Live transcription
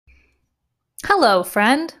Hello,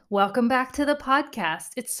 friend. Welcome back to the podcast.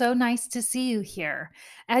 It's so nice to see you here.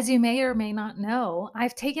 As you may or may not know,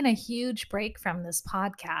 I've taken a huge break from this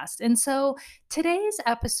podcast. And so today's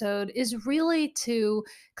episode is really to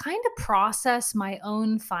kind of process my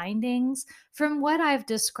own findings from what I've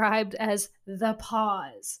described as the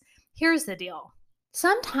pause. Here's the deal.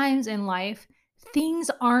 Sometimes in life,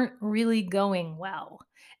 things aren't really going well.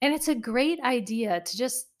 And it's a great idea to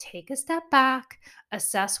just take a step back,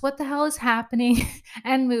 assess what the hell is happening,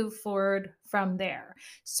 and move forward from there.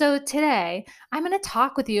 So, today I'm going to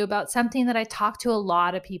talk with you about something that I talk to a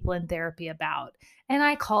lot of people in therapy about, and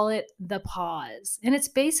I call it the pause. And it's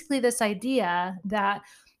basically this idea that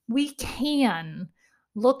we can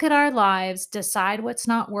look at our lives, decide what's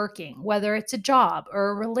not working, whether it's a job or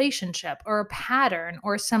a relationship or a pattern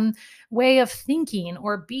or some way of thinking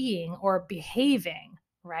or being or behaving,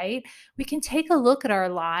 right? We can take a look at our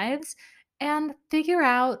lives and figure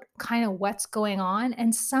out kind of what's going on.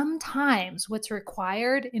 And sometimes what's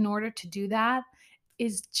required in order to do that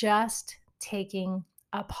is just taking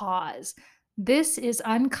a pause. This is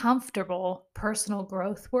uncomfortable personal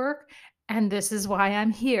growth work, and this is why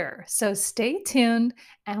I'm here. So stay tuned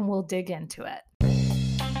and we'll dig into it.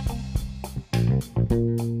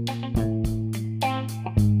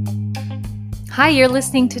 Hi, you're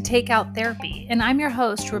listening to Takeout Therapy, and I'm your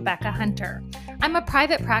host, Rebecca Hunter. I'm a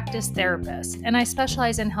private practice therapist, and I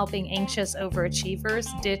specialize in helping anxious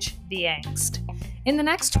overachievers ditch the angst. In the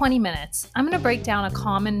next 20 minutes, I'm going to break down a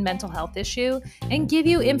common mental health issue and give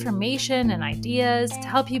you information and ideas to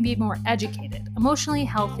help you be more educated, emotionally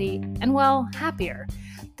healthy, and, well, happier.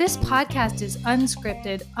 This podcast is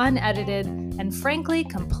unscripted, unedited, and frankly,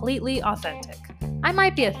 completely authentic. I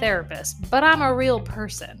might be a therapist, but I'm a real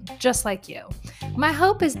person, just like you. My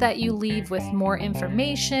hope is that you leave with more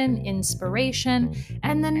information, inspiration,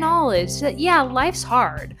 and the knowledge that, yeah, life's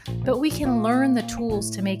hard, but we can learn the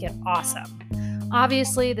tools to make it awesome.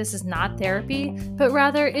 Obviously, this is not therapy, but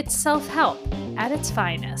rather it's self-help at its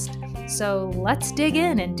finest. So let's dig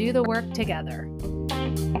in and do the work together.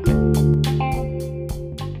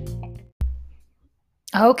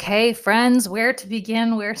 Okay, friends, where to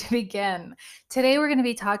begin? Where to begin? Today, we're going to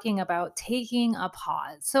be talking about taking a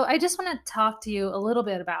pause. So, I just want to talk to you a little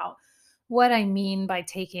bit about what I mean by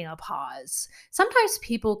taking a pause. Sometimes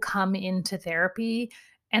people come into therapy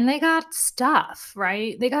and they got stuff,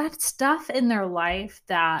 right? They got stuff in their life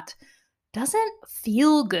that doesn't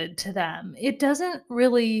feel good to them. It doesn't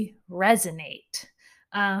really resonate.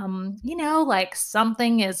 Like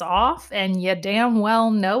something is off and you damn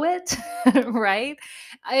well know it, right?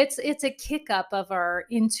 It's a kick up of our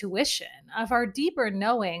intuition, of our deeper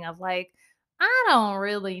knowing of like, I don't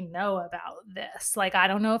really know about this. Like, I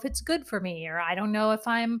don't know if it's good for me, or I don't know if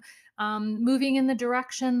I'm moving in the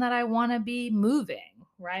direction that I want to be moving,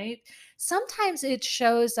 right? Sometimes it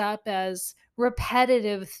shows up as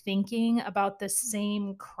repetitive thinking about the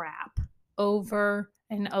same crap over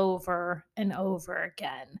and over and over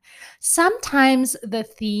again. Sometimes the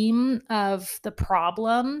theme of the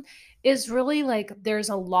problem is really like there's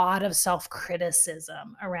a lot of self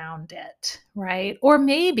criticism around it, right? Or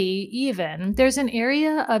maybe even there's an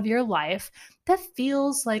area of your life that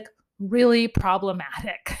feels like really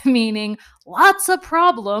problematic, meaning lots of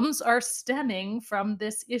problems are stemming from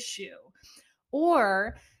this issue.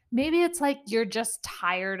 Or maybe it's like you're just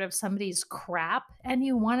tired of somebody's crap and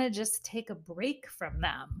you want to just take a break from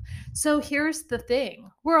them. So here's the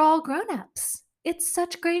thing, we're all grown-ups. It's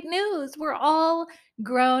such great news. We're all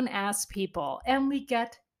grown ass people and we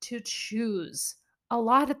get to choose a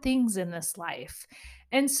lot of things in this life.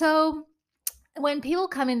 And so when people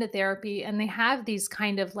come into therapy and they have these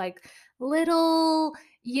kind of like little,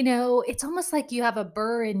 it's almost like you have a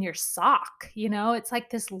burr in your sock, it's like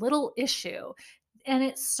this little issue and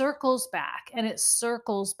it circles back and it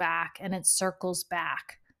circles back and it circles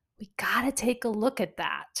back. We got to take a look at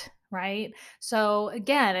that. Right. So,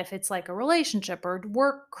 again, if it's like a relationship or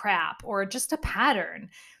work crap or just a pattern,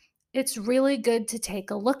 it's really good to take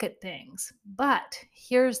a look at things. But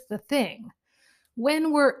here's the thing,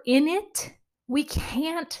 when we're in it, we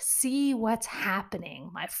can't see what's happening,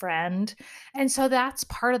 my friend. And so that's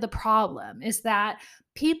part of the problem is that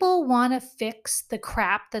people want to fix the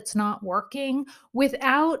crap that's not working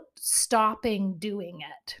without stopping doing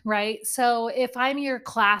it, right? So if I'm your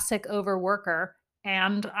classic overworker,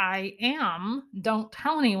 and I am, don't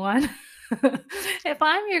tell anyone. If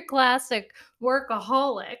I'm your classic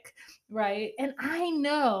workaholic, right? And I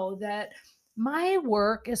know that my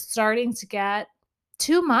work is starting to get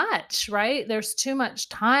too much, right? There's too much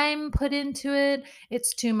time put into it.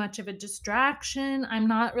 It's too much of a distraction. I'm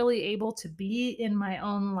not really able to be in my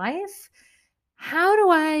own life. how do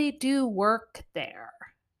I do work there?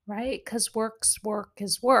 Right? Because work's work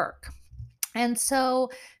is work. And so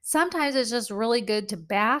sometimes it's just really good to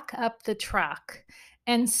back up the truck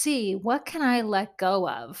and see what can I let go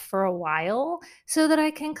of for a while so that I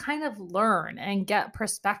can kind of learn and get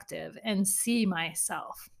perspective and see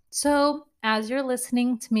myself. So, as you're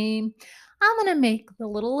listening to me, I'm going to make the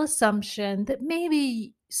little assumption that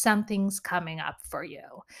maybe something's coming up for you,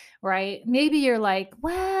 right? Maybe you're like,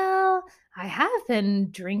 well, I have been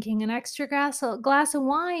drinking an extra glass of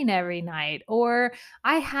wine every night, or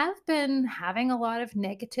I have been having a lot of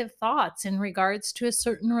negative thoughts in regards to a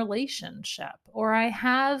certain relationship, or I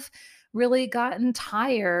have really gotten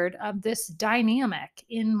tired of this dynamic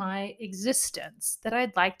in my existence that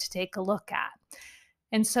I'd like to take a look at.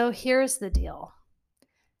 And so here's the deal.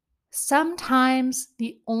 Sometimes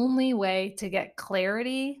the only way to get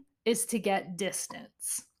clarity is to get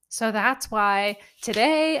distance. So that's why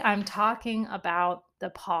today I'm talking about the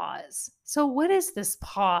pause. So, what is this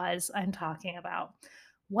pause I'm talking about?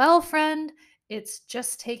 Well, friend, it's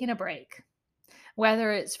just taking a break,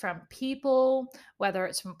 whether it's from people, whether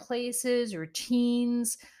it's from places,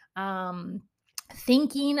 routines, um,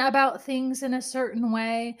 thinking about things in a certain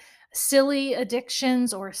way, silly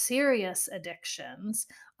addictions or serious addictions.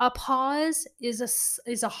 A pause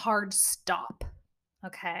is a hard stop.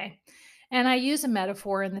 Okay. And I use a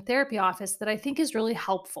metaphor in the therapy office that I think is really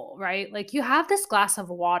helpful, right? Like you have this glass of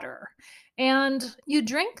water and you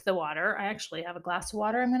drink the water. I actually have a glass of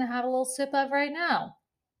water I'm going to have a little sip of right now.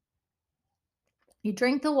 You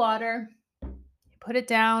drink the water, you put it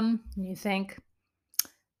down, and you think,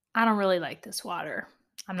 I don't really like this water.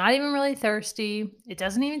 I'm not even really thirsty. It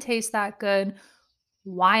doesn't even taste that good.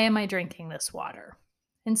 Why am I drinking this water?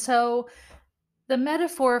 And so the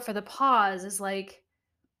metaphor for the pause is like,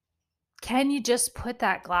 can you just put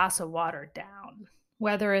that glass of water down?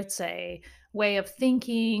 Whether it's a way of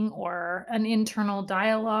thinking or an internal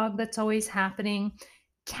dialogue that's always happening,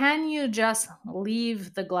 can you just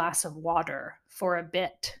leave the glass of water for a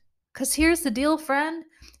bit? Because here's the deal, friend.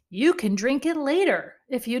 You can drink it later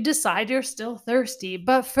if you decide you're still thirsty.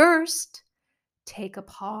 But first, take a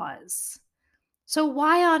pause. So,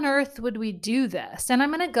 why on earth would we do this? And I'm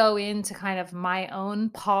going to go into kind of my own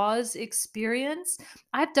pause experience.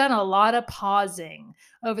 I've done a lot of pausing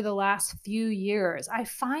over the last few years. I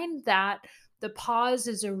find that the pause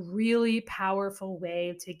is a really powerful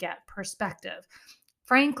way to get perspective.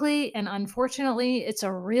 Frankly, and unfortunately, it's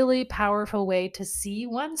a really powerful way to see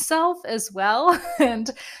oneself as well.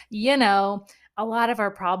 And, you know, a lot of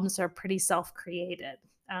our problems are pretty self created.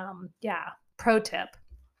 Yeah, pro tip.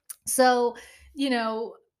 So, you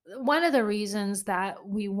know, one of the reasons that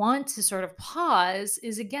we want to sort of pause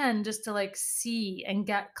is again just to like see and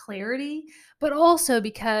get clarity, but also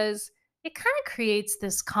because it kind of creates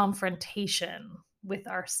this confrontation with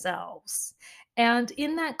ourselves. And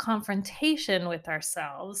in that confrontation with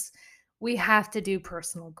ourselves, we have to do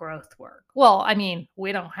personal growth work. Well, I mean,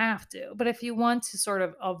 we don't have to, but if you want to sort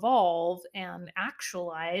of evolve and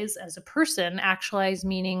actualize as a person, actualize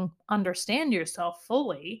meaning understand yourself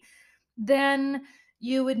fully, then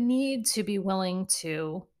you would need to be willing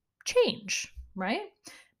to change, right?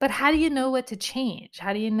 But how do you know what to change?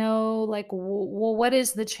 How do you know, like, well, what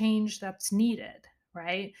is the change that's needed,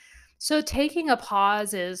 right? So, taking a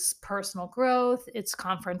pause is personal growth, it's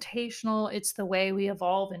confrontational, it's the way we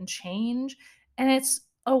evolve and change, and it's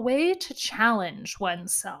a way to challenge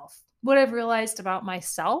oneself. What I've realized about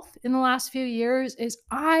myself in the last few years is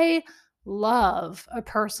I love a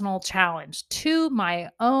personal challenge to my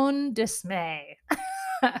own dismay.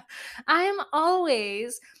 I'm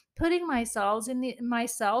always putting myself in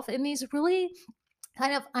these really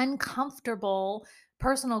kind of uncomfortable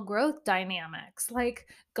personal growth dynamics, like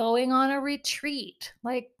going on a retreat,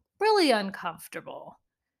 like really uncomfortable,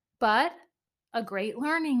 but a great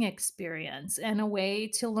learning experience and a way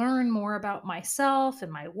to learn more about myself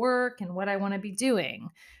and my work and what I want to be doing,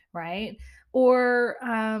 right? Or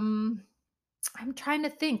I'm trying to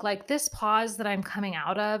think like this pause that I'm coming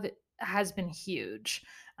out of has been huge.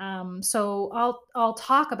 So I'll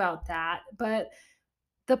talk about that, but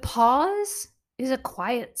the pause is a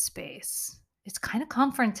quiet space. It's kind of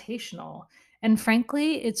confrontational. And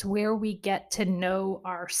frankly, it's where we get to know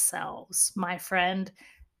ourselves, my friend.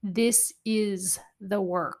 This is the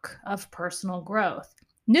work of personal growth.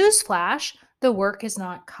 Newsflash, the work is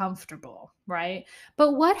not comfortable, right?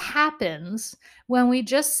 But what happens when we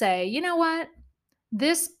just say, you know what?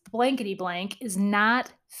 This blankety blank is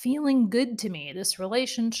not feeling good to me. This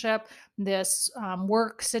relationship, this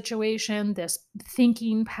work situation, this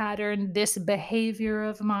thinking pattern, this behavior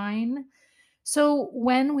of mine. So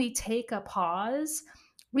when we take a pause,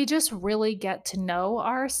 we just really get to know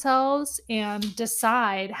ourselves and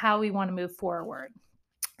decide how we want to move forward.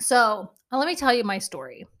 So, let me tell you my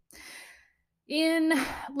story. In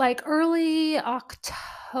like early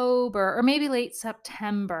October or maybe late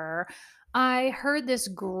September, I heard this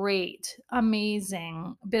great,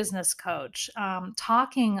 amazing business coach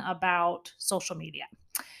talking about social media.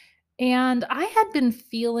 And I had been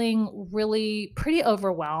feeling really pretty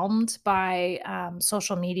overwhelmed by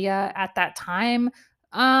social media at that time.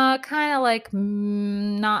 Kind of like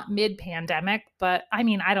not mid pandemic, but I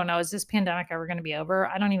mean, I don't know. Is this pandemic ever going to be over?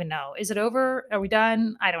 I don't even know. Is it over? Are we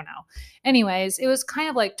done? I don't know. Anyways, it was kind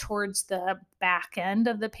of like towards the back end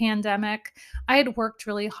of the pandemic. I had worked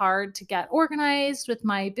really hard to get organized with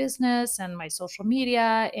my business and my social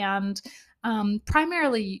media. And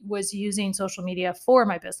primarily was using social media for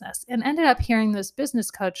my business and ended up hearing this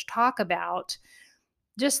business coach talk about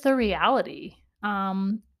just the reality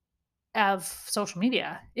of social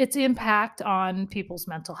media, its impact on people's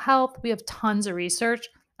mental health. We have tons of research.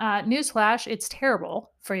 Newsflash, it's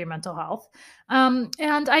terrible for your mental health.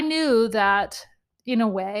 And I knew that in a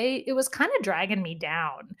way, it was kind of dragging me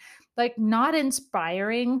down, like not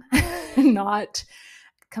inspiring, not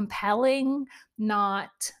compelling, not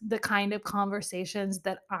the kind of conversations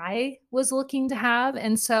that I was looking to have.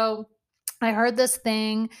 And so I heard this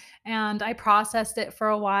thing and I processed it for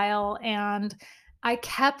a while and I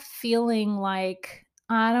kept feeling like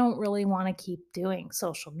I don't really want to keep doing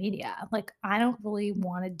social media. Like, I don't really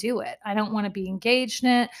want to do it. I don't want to be engaged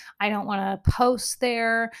in it. I don't want to post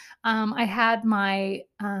there. I have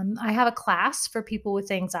a class for people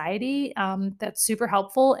with anxiety that's super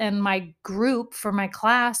helpful. And my group for my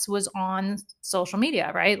class was on social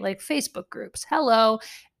media, right? Like Facebook groups. Hello.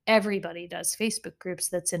 Everybody does Facebook groups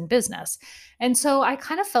that's in business. And so I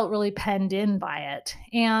kind of felt really penned in by it.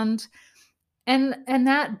 And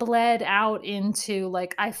that bled out into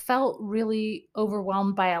like I felt really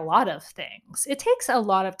overwhelmed by a lot of things. It takes a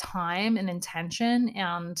lot of time and intention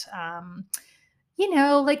and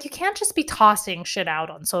like you can't just be tossing shit out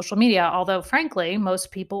on social media, although frankly,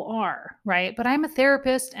 most people are, right? But I'm a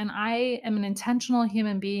therapist and I am an intentional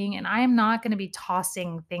human being and I am not going to be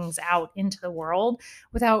tossing things out into the world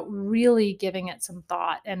without really giving it some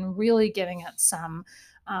thought and really giving it some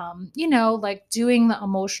like doing the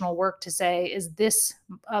emotional work to say, is this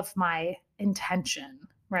of my intention,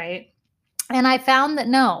 right? And I found that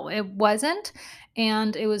no, it wasn't.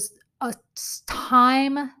 And it was a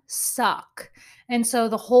time suck. And so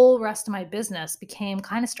the whole rest of my business became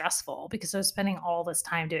kind of stressful because I was spending all this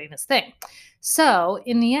time doing this thing. So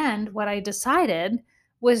in the end, what I decided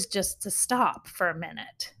was just to stop for a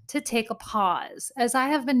minute, to take a pause, as I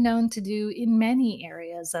have been known to do in many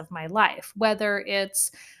areas of my life, whether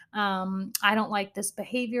it's I don't like this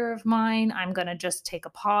behavior of mine. I'm going to just take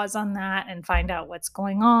a pause on that and find out what's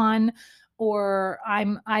going on, or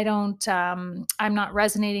I'm not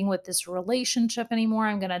resonating with this relationship anymore.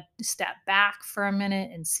 I'm going to step back for a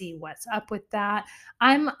minute and see what's up with that.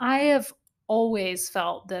 I have always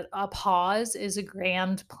felt that a pause is a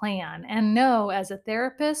grand plan. And no, as a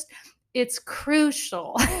therapist, it's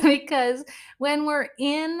crucial because when we're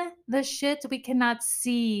in the shit, we cannot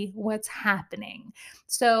see what's happening.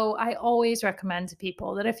 So I always recommend to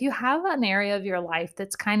people that if you have an area of your life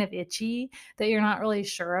that's kind of itchy, that you're not really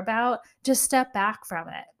sure about, just step back from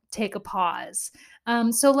it, take a pause.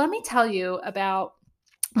 So let me tell you about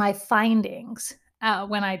my findings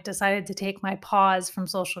when I decided to take my pause from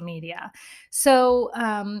social media. So,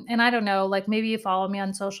 and I don't know, like maybe you follow me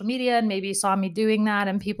on social media and maybe you saw me doing that,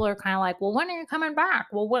 and people are kind of like, well, when are you coming back?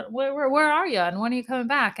 Well, where are you? And when are you coming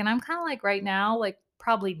back? And I'm kind of like, right now, like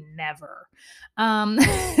probably never, um,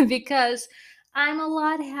 because I'm a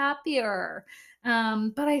lot happier.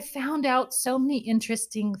 But I found out so many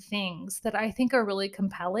interesting things that I think are really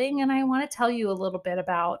compelling. And I want to tell you a little bit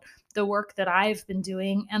about the work that I've been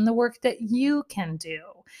doing and the work that you can do.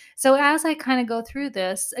 So, as I kind of go through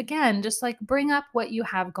this, again, just like bring up what you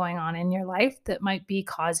have going on in your life that might be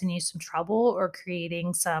causing you some trouble or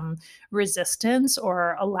creating some resistance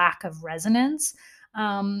or a lack of resonance.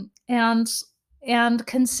 Um, and and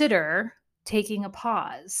consider taking a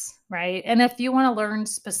pause, right? And if you want to learn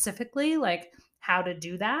specifically like how to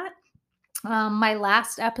do that, my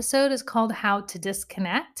last episode is called How to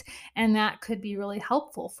Disconnect, and that could be really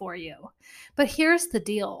helpful for you. But here's the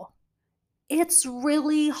deal, it's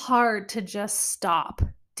really hard to just stop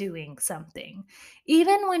doing something,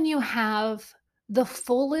 even when you have the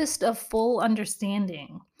fullest of full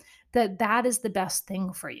understanding that that is the best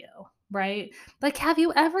thing for you, right? Like, have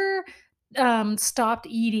you ever stopped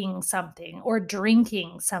eating something or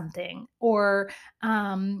drinking something or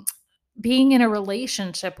um, being in a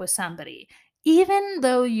relationship with somebody? even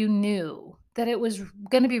though you knew that it was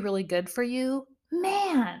going to be really good for you,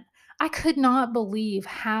 man, I could not believe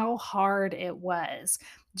how hard it was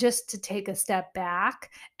just to take a step back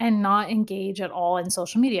and not engage at all in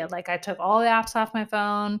social media. Like, I took all the apps off my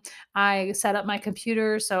phone. I set up my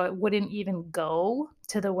computer so it wouldn't even go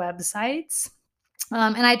to the websites.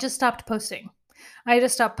 And I just stopped posting. I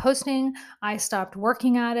just stopped posting. I stopped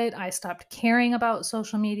working at it. I stopped caring about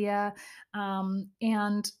social media.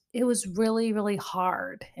 And it was really, really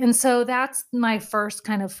hard. And so that's my first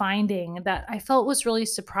kind of finding that I felt was really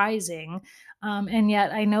surprising. And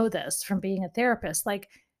yet I know this from being a therapist. Like,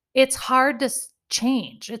 it's hard to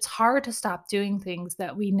change, it's hard to stop doing things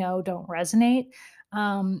that we know don't resonate.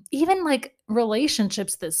 Even like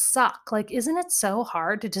relationships that suck. Like, isn't it so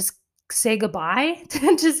hard to just say goodbye,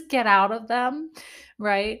 to just get out of them,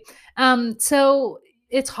 right? So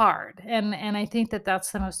it's hard, and I think that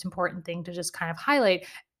that's the most important thing to just kind of highlight.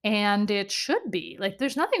 And it should be like,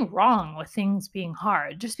 there's nothing wrong with things being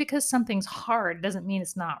hard. Just because something's hard doesn't mean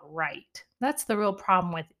it's not right. That's the real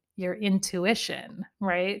problem with your intuition,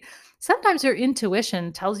 right? Sometimes your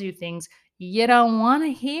intuition tells you things you don't want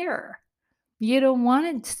to hear, you don't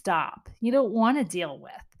want to stop, you don't want to deal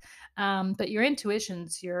with. But your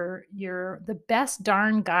intuition's your the best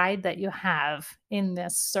darn guide that you have in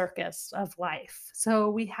this circus of life. So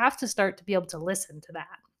we have to start to be able to listen to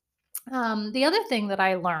that. The other thing that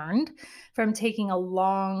I learned from taking a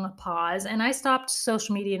long pause, and I stopped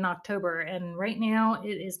social media in October, and right now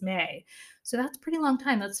it is May. So that's a pretty long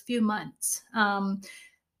time. That's a few months.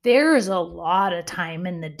 There's a lot of time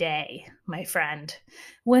in the day, my friend.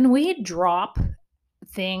 When we drop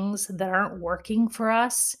things that aren't working for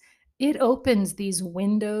us, it opens these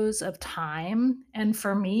windows of time. And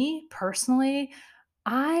for me personally,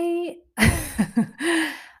 I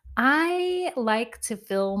I like to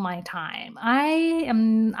fill my time.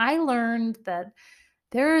 I learned that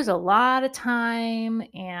there's a lot of time,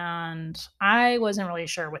 and I wasn't really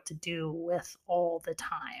sure what to do with all the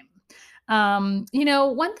time.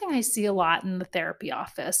 One thing I see a lot in the therapy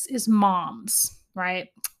office is moms, right?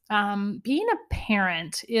 Being a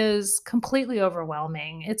parent is completely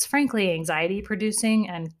overwhelming. It's frankly anxiety producing,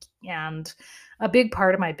 and a big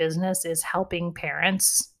part of my business is helping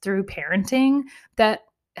parents through parenting that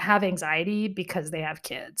have anxiety because they have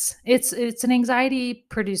kids. It's an anxiety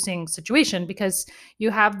producing situation because you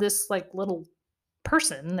have this like little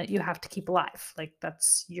person that you have to keep alive. Like,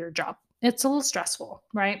 that's your job. It's a little stressful,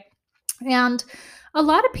 right? And a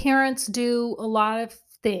lot of parents do a lot of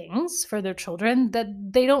things for their children that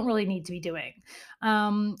they don't really need to be doing.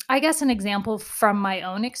 I guess an example from my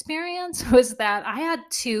own experience was that I had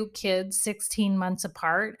two kids 16 months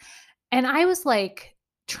apart, and I was like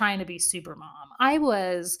trying to be super mom. I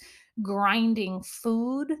was grinding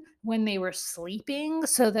food when they were sleeping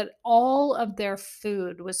so that all of their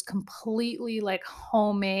food was completely like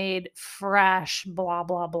homemade, fresh, blah,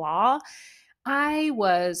 blah, blah. I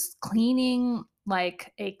was cleaning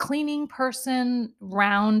like a cleaning person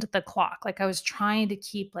round the clock. Like, I was trying to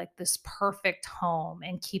keep like this perfect home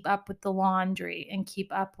and keep up with the laundry and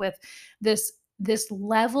keep up with this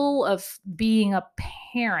level of being a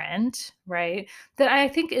parent, right? That I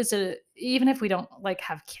think is a, even if we don't like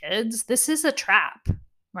have kids, this is a trap,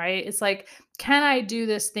 right? It's like, can I do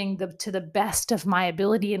this thing to the best of my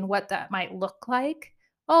ability, and what that might look like?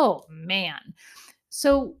 Oh man.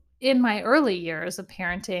 So, in my early years of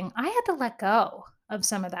parenting, I had to let go of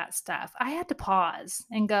some of that stuff. I had to pause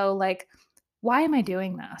and go like, why am I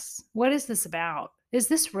doing this? What is this about? Is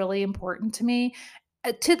this really important to me?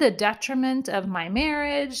 To the detriment of my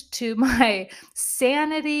marriage, to my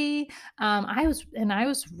sanity. I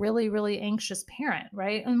was really, really anxious parent,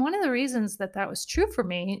 right? And one of the reasons that that was true for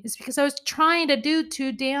me is because I was trying to do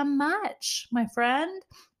too damn much, my friend.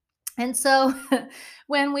 And so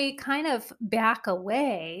when we kind of back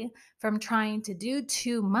away from trying to do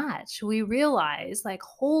too much, we realize, like,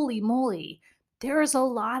 holy moly, there's a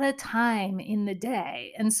lot of time in the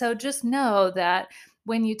day. And so just know that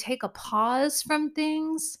when you take a pause from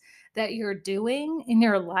things that you're doing in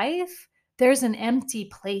your life, there's an empty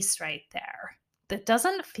place right there that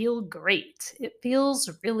doesn't feel great. It feels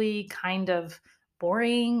really kind of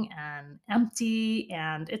boring and empty,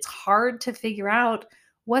 and it's hard to figure out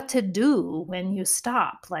what to do when you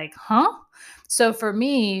stop. Like, huh? So for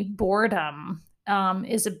me, boredom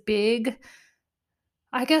is a big,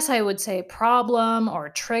 I guess I would say, problem or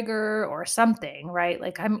trigger or something, right?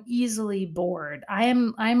 Like, I'm easily bored.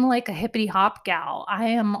 I'm like a hippity hop gal. I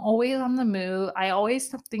am always on the move. I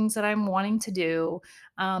always have things that I'm wanting to do.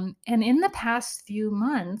 And in the past few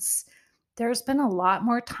months, there's been a lot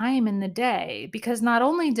more time in the day because not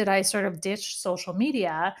only did I sort of ditch social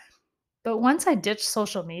media, But once I ditched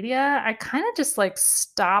social media, I kind of just like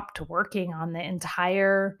stopped working on the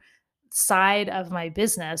entire side of my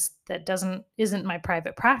business that isn't my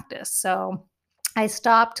private practice. So I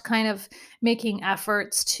stopped kind of making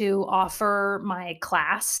efforts to offer my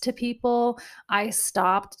class to people. I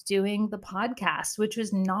stopped doing the podcast, which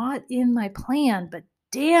was not in my plan, but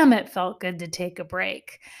damn, it felt good to take a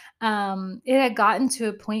break. It had gotten to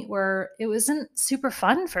a point where it wasn't super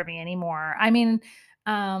fun for me anymore. I mean,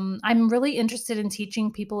 I'm really interested in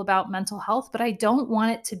teaching people about mental health, but I don't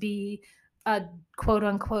want it to be a quote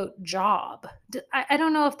unquote job. I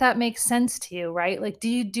don't know if that makes sense to you, right? Like, do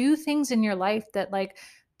you do things in your life that like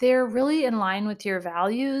they're really in line with your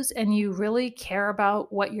values and you really care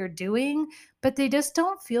about what you're doing, but they just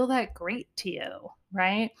don't feel that great to you,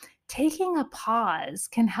 right? Taking a pause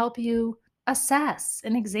can help you assess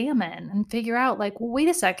and examine and figure out, like, well, wait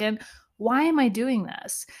a second, why am I doing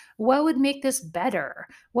this? What would make this better?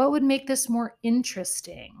 What would make this more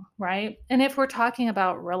interesting, right? And if we're talking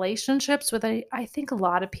about relationships, with I think a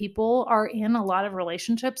lot of people are in a lot of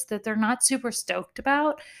relationships that they're not super stoked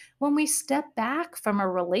about. When we step back from a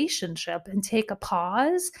relationship and take a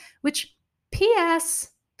pause, which PS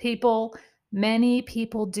people, many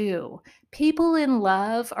people do. People in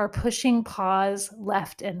love are pushing pause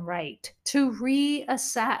left and right to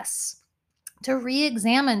reassess, to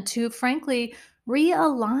re-examine, to frankly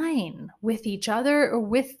realign with each other or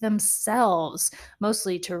with themselves,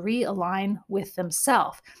 mostly to realign with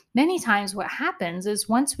themselves. Many times, what happens is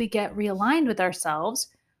once we get realigned with ourselves,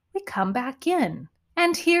 we come back in.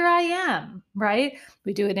 And here I am, right?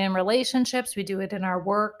 We do it in relationships, we do it in our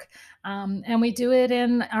work, and we do it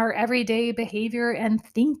in our everyday behavior and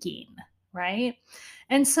thinking, right?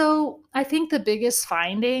 And so I think the biggest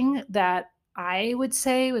finding that I would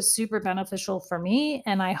say was super beneficial for me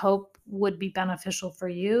and I hope would be beneficial for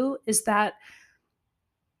you is that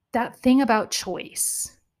thing about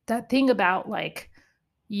choice. That thing about like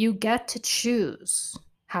you get to choose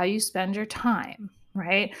how you spend your time,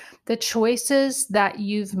 right? The choices that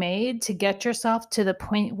you've made to get yourself to the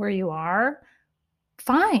point where you are,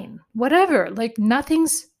 fine, whatever. Like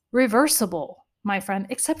nothing's reversible, my friend,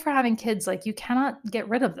 except for having kids. Like you cannot get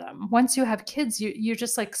rid of them. Once you have kids, you're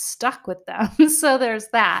just like stuck with them. So there's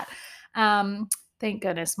that. Um, thank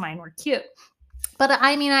goodness mine were cute. But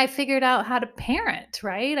I mean, I figured out how to parent,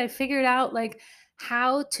 right? I figured out like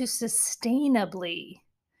how to sustainably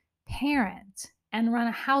parent and run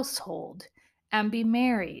a household and be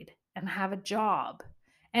married and have a job.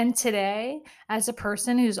 And today, as a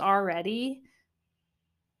person who's already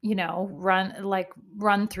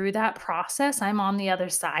run through that process. I'm on the other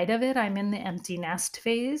side of it. I'm in the empty nest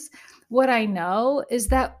phase. What I know is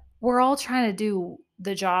that we're all trying to do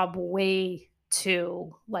the job way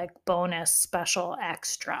too like bonus, special,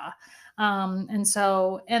 extra.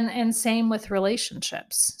 And same with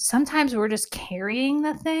relationships. Sometimes we're just carrying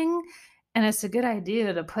the thing, and it's a good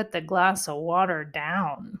idea to put the glass of water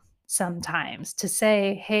down sometimes to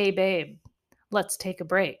say, "Hey babe, let's take a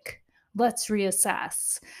break. Let's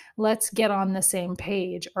reassess. Let's get on the same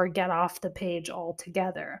page or get off the page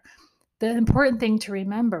altogether." The important thing to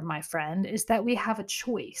remember, my friend, is that we have a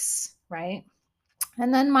choice, right?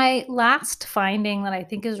 And then my last finding that I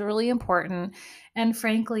think is really important and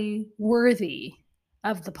frankly worthy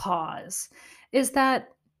of the pause is that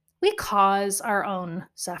we cause our own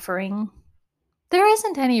suffering. There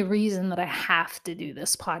isn't any reason that I have to do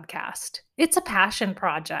this podcast. It's a passion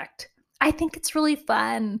project. I think it's really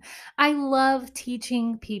fun. I love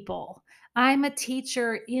teaching people. I'm a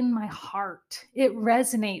teacher in my heart. It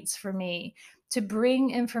resonates for me to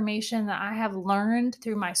bring information that I have learned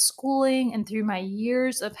through my schooling and through my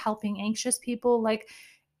years of helping anxious people. Like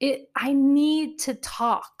I need to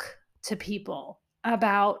talk to people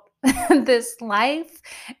about this life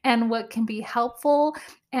and what can be helpful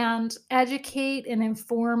and educate and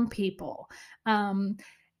inform people. Um,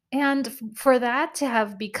 for that to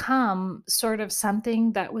have become sort of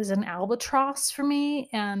something that was an albatross for me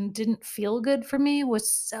and didn't feel good for me was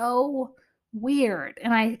so weird.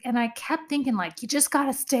 And I kept thinking like you just got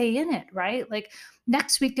to stay in it, right? Like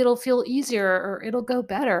next week it'll feel easier or it'll go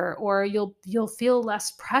better or you'll feel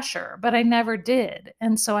less pressure, but I never did.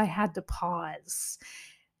 And so I had to pause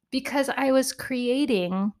because I was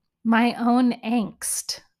creating my own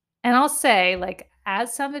angst. And I'll say, like,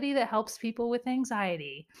 as somebody that helps people with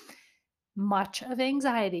anxiety, much of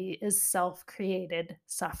anxiety is self created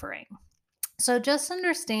suffering. So just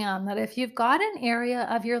understand that if you've got an area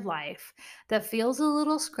of your life that feels a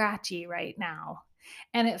little scratchy right now,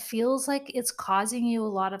 and it feels like it's causing you a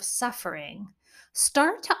lot of suffering,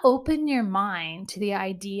 start to open your mind to the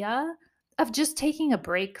idea of just taking a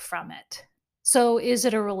break from it. So is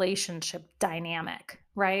it a relationship dynamic,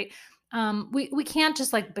 right? We can't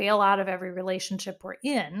just like bail out of every relationship we're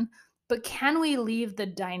in, but can we leave the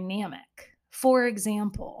dynamic? For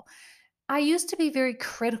example, I used to be very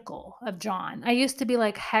critical of John. I used to be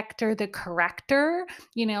like Hector the corrector,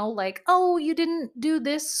 like, oh, you didn't do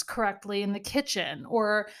this correctly in the kitchen,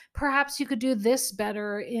 or perhaps you could do this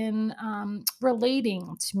better in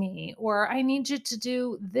relating to me, or I need you to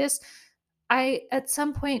do this. I, at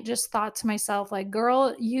some point, just thought to myself, like,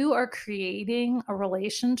 girl, you are creating a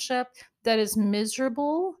relationship that is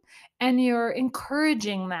miserable, and you're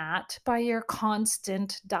encouraging that by your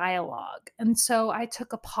constant dialogue. And so I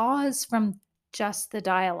took a pause from just the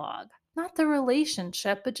dialogue, not the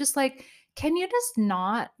relationship, but just like, can you just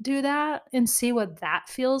not do that and see what that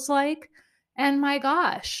feels like? And my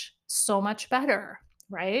gosh, so much better,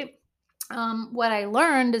 right? What I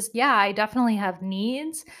learned is, yeah, I definitely have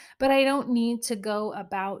needs, but I don't need to go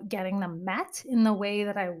about getting them met in the way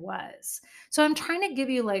that I was. So I'm trying to give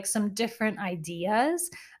you like some different ideas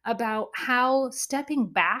about how stepping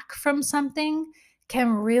back from something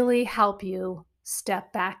can really help you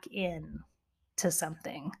step back in to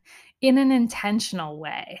something in an intentional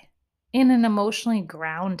way, in an emotionally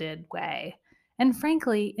grounded way, and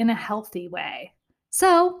frankly, in a healthy way.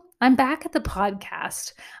 So, I'm back at the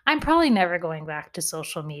podcast. I'm probably never going back to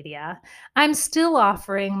social media. I'm still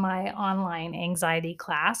offering my online anxiety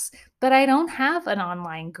class, but I don't have an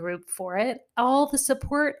online group for it. All the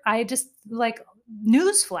support, I just like,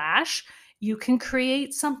 newsflash, you can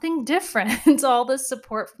create something different. All the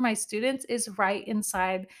support for my students is right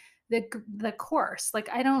inside the course. Like,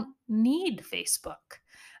 I don't need Facebook.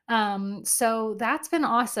 So that's been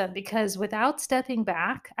awesome because without stepping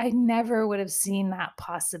back, I never would have seen that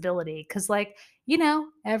possibility. Cause, like,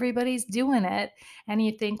 everybody's doing it, and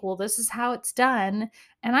you think, well, this is how it's done.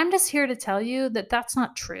 And I'm just here to tell you that that's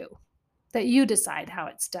not true, that you decide how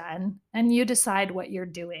it's done and you decide what you're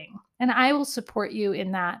doing. And I will support you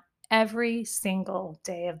in that every single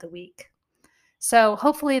day of the week. So,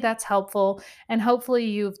 hopefully, that's helpful. And hopefully,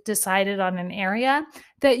 you've decided on an area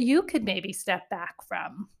that you could maybe step back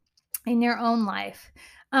from in your own life.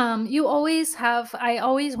 I always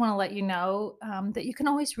want to let you know that you can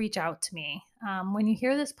always reach out to me. When you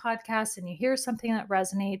hear this podcast and you hear something that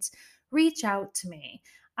resonates, reach out to me.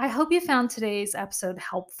 I hope you found today's episode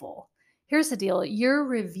helpful. Here's the deal: your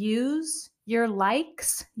reviews, your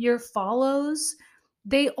likes, your follows,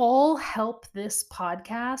 they all help this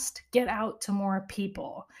podcast get out to more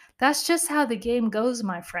people. That's just how the game goes,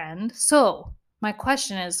 my friend. So, my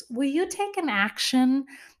question is, will you take an action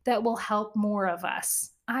that will help more of us?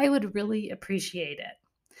 I would really appreciate it.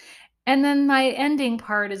 And then my ending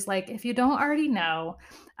part is like, if you don't already know,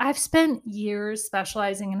 I've spent years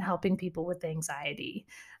specializing in helping people with anxiety.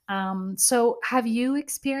 So, have you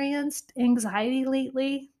experienced anxiety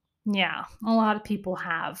lately? Yeah, a lot of people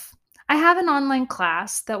have. I have an online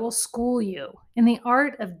class that will school you in the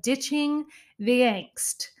art of ditching the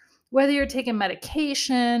angst. Whether you're taking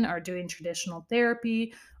medication or doing traditional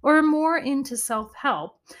therapy or more into self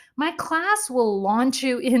help, my class will launch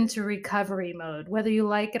you into recovery mode, whether you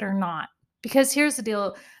like it or not. Because here's the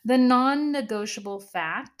deal: the non negotiable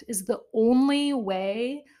fact is the only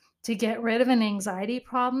way to get rid of an anxiety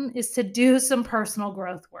problem is to do some personal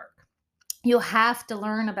growth work. You have to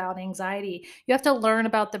learn about anxiety. You have to learn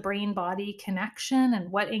about the brain body connection and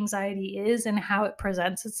what anxiety is and how it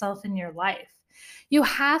presents itself in your life. You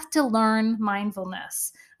have to learn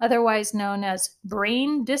mindfulness, otherwise known as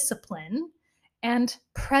brain discipline and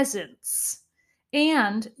presence.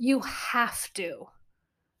 And you have to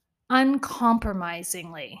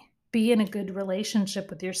uncompromisingly be in a good relationship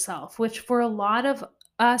with yourself, which for a lot of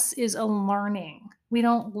us is a learning. We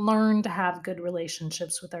don't learn to have good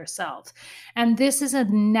relationships with ourselves. And this is a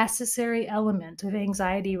necessary element of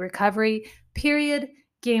anxiety recovery, period.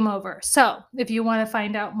 Game over. So, if you want to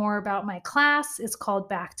find out more about my class, it's called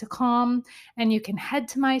Back to Calm, and you can head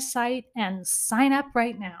to my site and sign up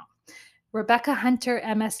right now.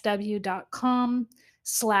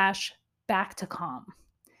 RebeccaHunterMSW.com/back to calm.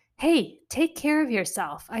 Hey, take care of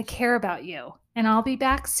yourself. I care about you. And I'll be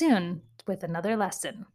back soon with another lesson.